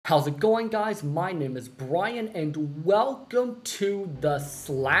How's it going, guys? My name is Brian and welcome to the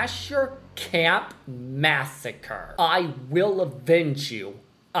Slasher Camp Massacre. I will avenge you.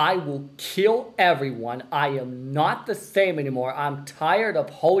 I will kill everyone. I am not the same anymore. I'm tired of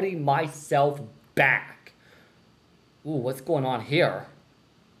holding myself back. Ooh, what's going on here?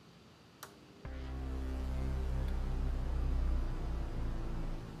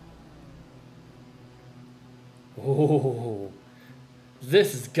 Ooh.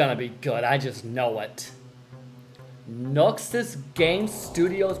 This is gonna be good, I just know it. Nuxus Game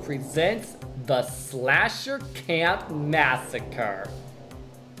Studios presents the Slasher Camp Massacre.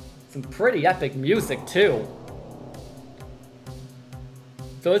 Some pretty epic music too.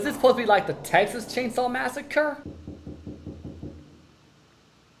 So is this supposed to be like the Texas Chainsaw Massacre?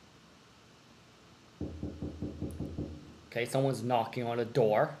 Okay, someone's knocking on a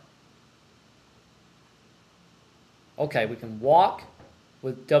door. Okay, we can walk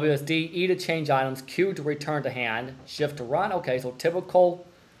with WSD, E to change items, Q to return to hand, Shift to run. Okay, so typical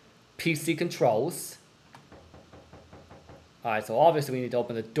PC controls. Alright, so obviously we need to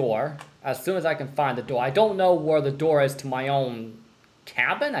open the door. As soon as I can find the door. I don't know where the door is to my own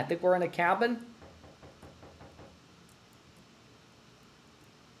cabin. I think we're in a cabin.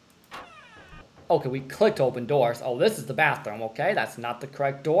 Okay, we clicked open doors. Oh, this is the bathroom. Okay, that's not the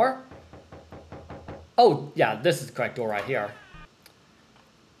correct door. Oh, yeah, this is the correct door right here.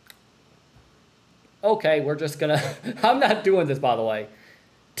 Okay, we're just gonna... I'm not doing this, by the way.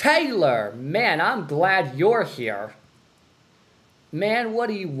 Taylor! Man, I'm glad you're here. Man, what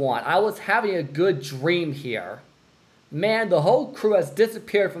do you want? I was having a good dream here. Man, the whole crew has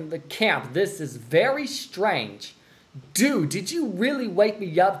disappeared from the camp. This is very strange. Dude, did you really wake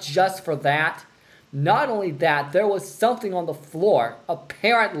me up just for that? Not only that, there was something on the floor.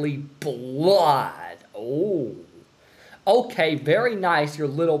 Apparently blood. Oh. Okay, very nice, your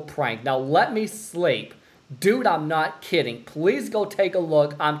little prank. Now let me sleep. Dude, I'm not kidding. Please go take a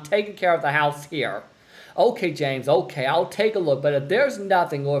look. I'm taking care of the house here. Okay, James, okay, I'll take a look. But if there's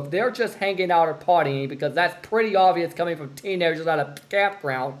nothing, or if they're just hanging out or partying, because that's pretty obvious coming from teenagers at a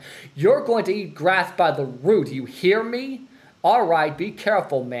campground, you're going to eat grass by the root. You hear me? Alright, be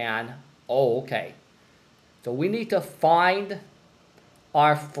careful, man. Oh, okay. So we need to find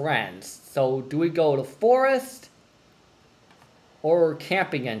our friends. So do we go to forest? Or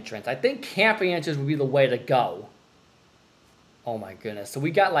camping entrance? I think camping entrance would be the way to go. Oh my goodness. So we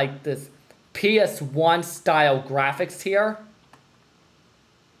got like this PS1 style graphics here.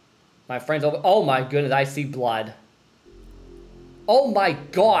 My friends over. Oh my goodness, I see blood. Oh my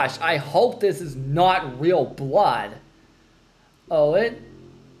gosh, I hope this is not real blood. Oh, it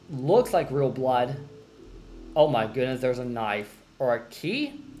looks like real blood. Oh my goodness, there's a knife. Or a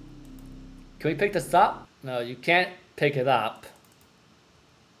key? Can we pick this up? No, you can't pick it up.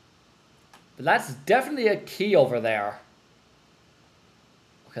 But that's definitely a key over there.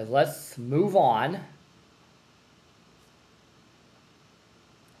 Okay, let's move on.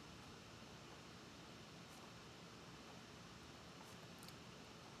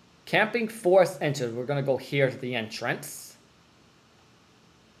 Camping forest entrance. We're going to go here to the entrance.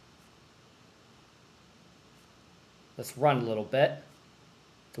 Let's run a little bit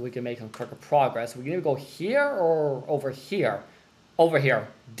so we can make some quicker progress. We can either go here or over here. Over here.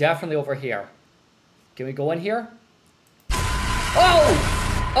 Definitely over here. Can we go in here?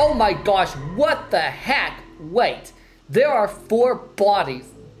 Oh! Oh my gosh, what the heck? Wait, there are 4 bodies.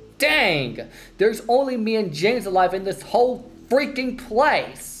 Dang! There's only me and James alive in this whole freaking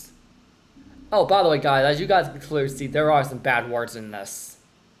place. Oh, by the way, guys, as you guys can clearly see, there are some bad words in this.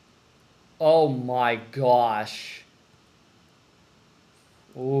 Oh my gosh.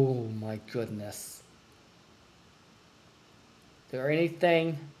 Oh my goodness. Is there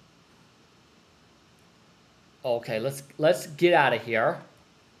anything? Okay, let's get out of here.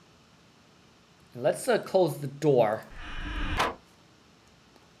 Let's close the door.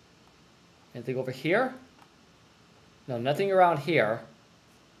 Anything over here? No, nothing around here.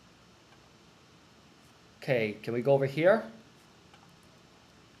 Okay, can we go over here?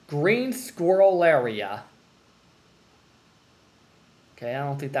 Green squirrel area. Okay, I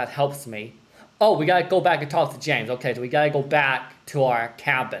don't think that helps me. Oh, we gotta go back and talk to James. Okay, so we gotta go back to our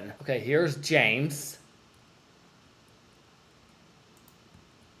cabin. Okay, here's James.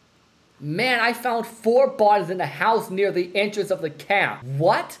 Man, I found 4 bodies in the house near the entrance of the camp.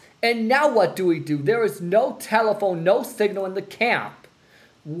 What? And now what do we do? There is no telephone, no signal in the camp.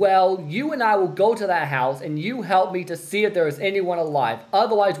 Well, you and I will go to that house and you help me to see if there is anyone alive.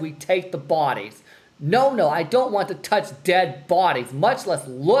 Otherwise, we take the bodies. No, I don't want to touch dead bodies, much less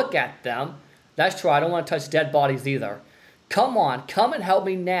look at them. That's true, I don't want to touch dead bodies either. Come on, come and help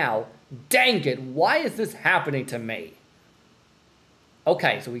me now. Dang it, why is this happening to me?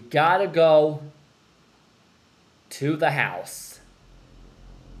 Okay, so we gotta go to the house.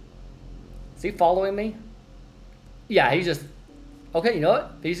 Is he following me? Yeah, he's just... Okay, you know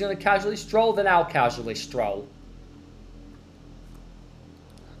what? If he's gonna casually stroll, then I'll casually stroll.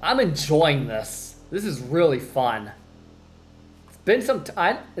 I'm enjoying this. This is really fun. It's been some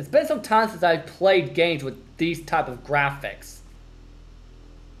time since I've played games with these type of graphics.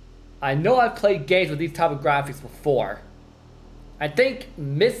 I know I've played games with these type of graphics before. I think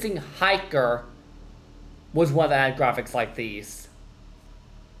Missing Hiker was one that had graphics like these.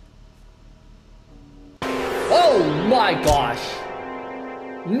 Oh my gosh!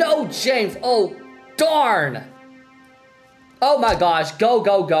 No, James! Oh, darn! Oh my gosh, go,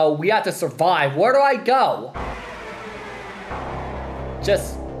 go, go. We have to survive. Where do I go?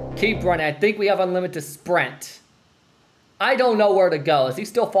 Just keep running. I think we have unlimited sprint. I don't know where to go. Is he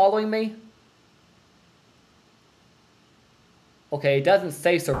still following me? Okay, it doesn't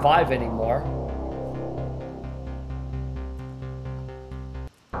say survive anymore.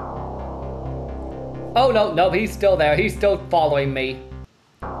 Oh no, no, he's still there. He's still following me.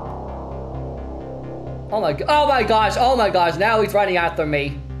 Oh my gosh, oh my gosh, now he's running after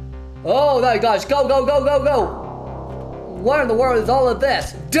me. Oh my gosh, go, go, go, go, go. What in the world is all of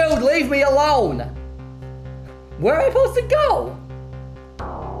this? Dude, leave me alone. Where am I supposed to go?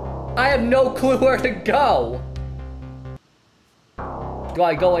 I have no clue where to go. Do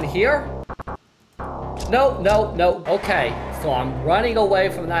I go in here? No, no, no. Okay, so I'm running away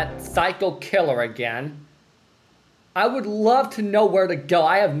from that psycho killer again. I would love to know where to go.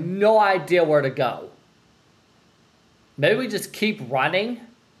 I have no idea where to go. Maybe we just keep running?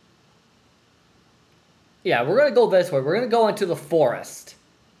 Yeah, we're gonna go this way. We're gonna go into the forest.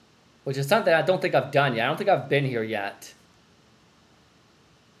 Which is something I don't think I've done yet. I don't think I've been here yet.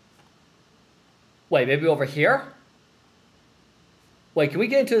 Wait, maybe over here? Wait, can we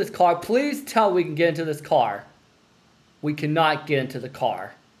get into this car? Please tell me we can get into this car. We cannot get into the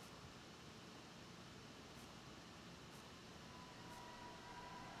car.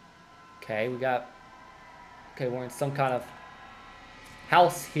 Okay, we got... Okay, we're in some kind of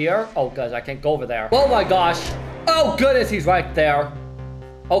house here. Oh, gosh, I can't go over there. Oh, my gosh. Oh, goodness, he's right there.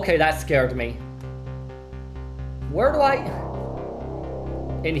 Okay, that scared me. Where do I...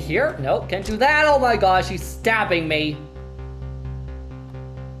 In here? Nope, can't do that. Oh, my gosh, he's stabbing me.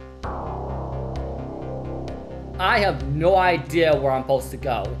 I have no idea where I'm supposed to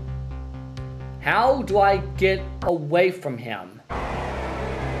go. How do I get away from him?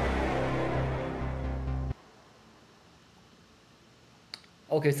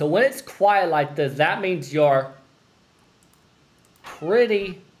 Okay, so when it's quiet like this, that means you're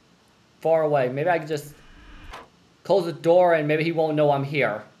pretty far away. Maybe I can just close the door and maybe he won't know I'm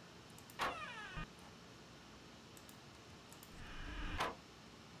here.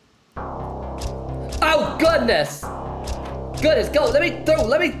 Oh, goodness! Goodness, go! Let me through!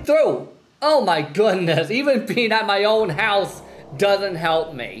 Let me through! Oh my goodness, even being at my own house doesn't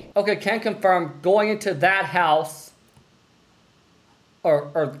help me. Okay, can confirm going into that house...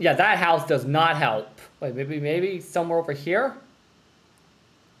 yeah, that house does not help. Wait, maybe somewhere over here?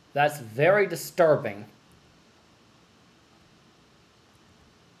 That's very disturbing.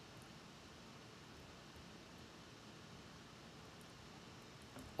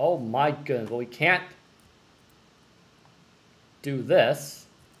 Oh my goodness, well we can't do this.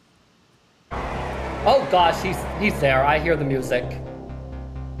 Oh gosh, he's there. I hear the music.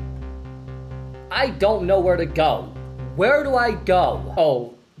 I don't know where to go. Where do I go?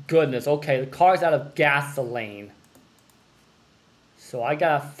 Oh, goodness. Okay, the car's out of gasoline. So I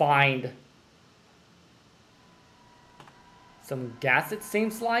gotta find some gas, it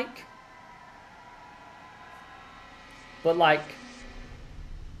seems like. But, like,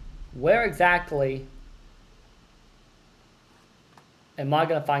 where exactly am I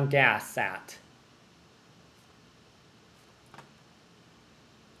gonna find gas at?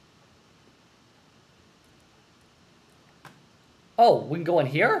 Oh, we can go in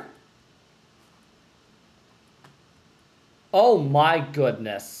here? Oh my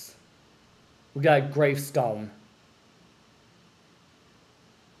goodness. We got a gravestone.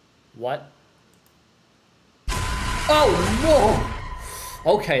 What? Oh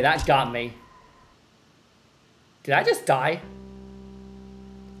no! Okay, that got me. Did I just die?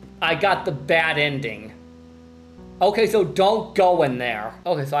 I got the bad ending. Okay, so don't go in there.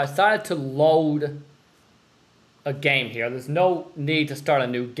 Okay, so I decided to load a game here. There's no need to start a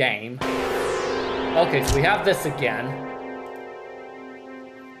new game. Okay, so we have this again.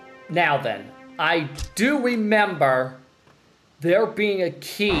 Now then, I do remember there being a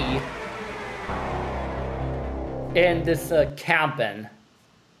key in this cabin.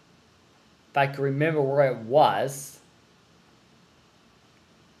 If I can remember where it was.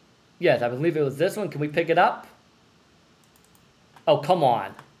 Yes, I believe it was this one. Can we pick it up? Oh, come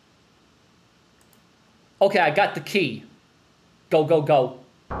on. Okay, I got the key. Go, go, go.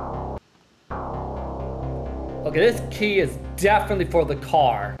 Okay, this key is definitely for the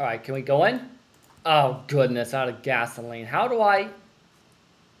car. All right, can we go in? Oh, goodness, out of gasoline. How do I...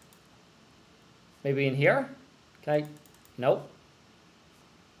 Maybe in here? Okay. Nope.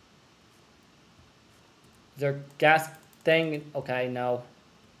 Is there a gas thing? Okay, no.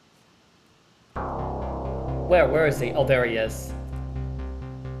 Where is he? Oh, there he is.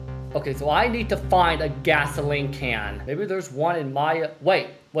 Okay, so I need to find a gasoline can. Maybe there's one in my... Wait,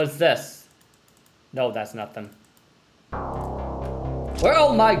 what's this? No, that's nothing. Where?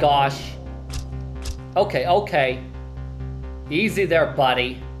 Oh my gosh. Okay, okay. Easy there,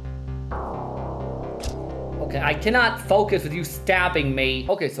 buddy. Okay, I cannot focus with you stabbing me.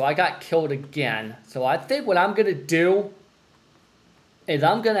 Okay, so I got killed again. So I think what I'm gonna do is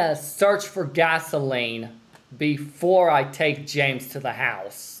I'm gonna search for gasoline before I take James to the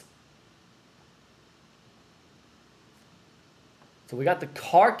house. So we got the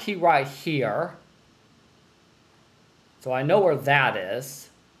car key right here. So I know where that is.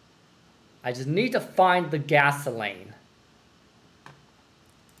 I just need to find the gasoline.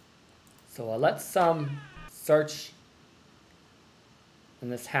 So let's search in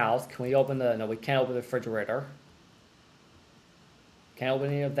this house. Can we open the... No, we can't open the refrigerator. Can't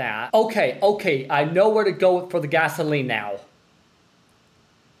open any of that. Okay, okay. I know where to go for the gasoline now.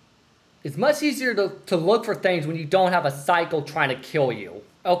 It's much easier to look for things when you don't have a cycle trying to kill you.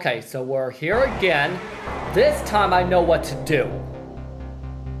 Okay, so we're here again. This time I know what to do.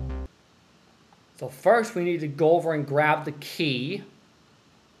 So first we need to go over and grab the key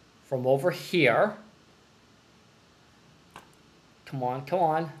from over here. Come on, come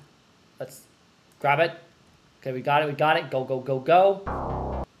on. Let's grab it. Okay, we got it, we got it. Go, go, go,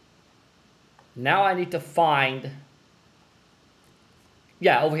 go. Now I need to find...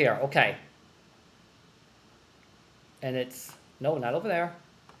 Yeah, over here, okay. And it's... No, not over there.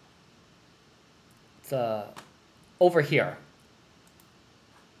 It's over here.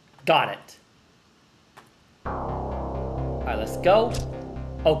 Got it. Alright, let's go.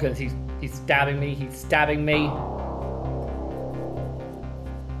 Oh goodness, he's stabbing me, he's stabbing me.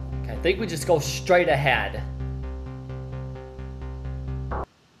 Okay, I think we just go straight ahead.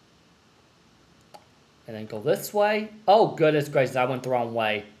 And then go this way. Oh goodness gracious, I went the wrong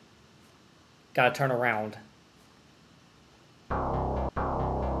way. Gotta turn around.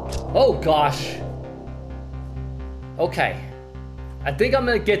 Oh gosh. Okay. I think I'm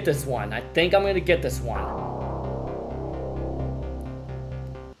gonna get this one. I think I'm gonna get this one.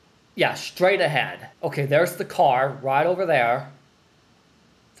 Yeah, straight ahead. Okay, there's the car right over there.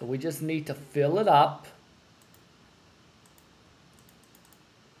 So we just need to fill it up.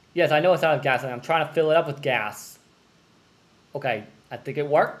 Yes, I know it's out of gas. I'm trying to fill it up with gas. Okay, I think it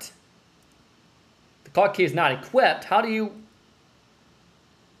worked. The car key is not equipped. How do you...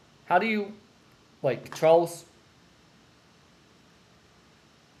 Wait, controls?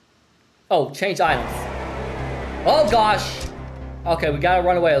 Oh, change items. Oh gosh! Okay, we gotta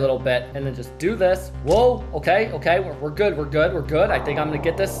run away a little bit and then just do this. Whoa, okay, okay, we're good, we're good, we're good. I think I'm gonna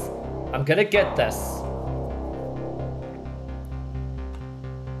get this. I'm gonna get this.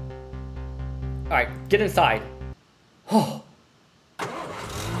 Alright, get inside. Oh.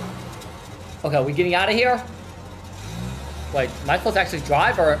 Okay, are we getting out of here? Wait, am I supposed to actually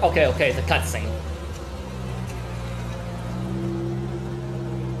drive or... Okay, okay, it's a cutscene.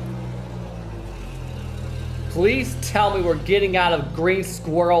 Please tell me we're getting out of Green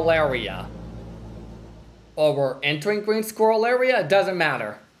Squirrel area. Or we're entering Green Squirrel area? It doesn't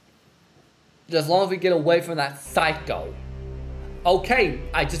matter. Just as long as we get away from that psycho. Okay,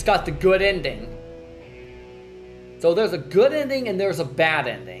 I just got the good ending. So there's a good ending and there's a bad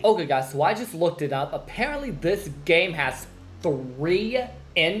ending. Okay guys, so I just looked it up. Apparently this game has 3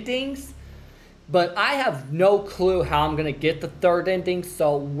 endings. But I have no clue how I'm going to get the 3rd ending.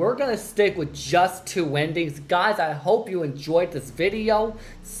 So we're going to stick with just 2 endings. Guys, I hope you enjoyed this video.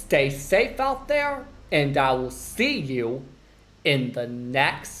 Stay safe out there. And I will see you in the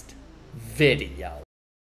next video.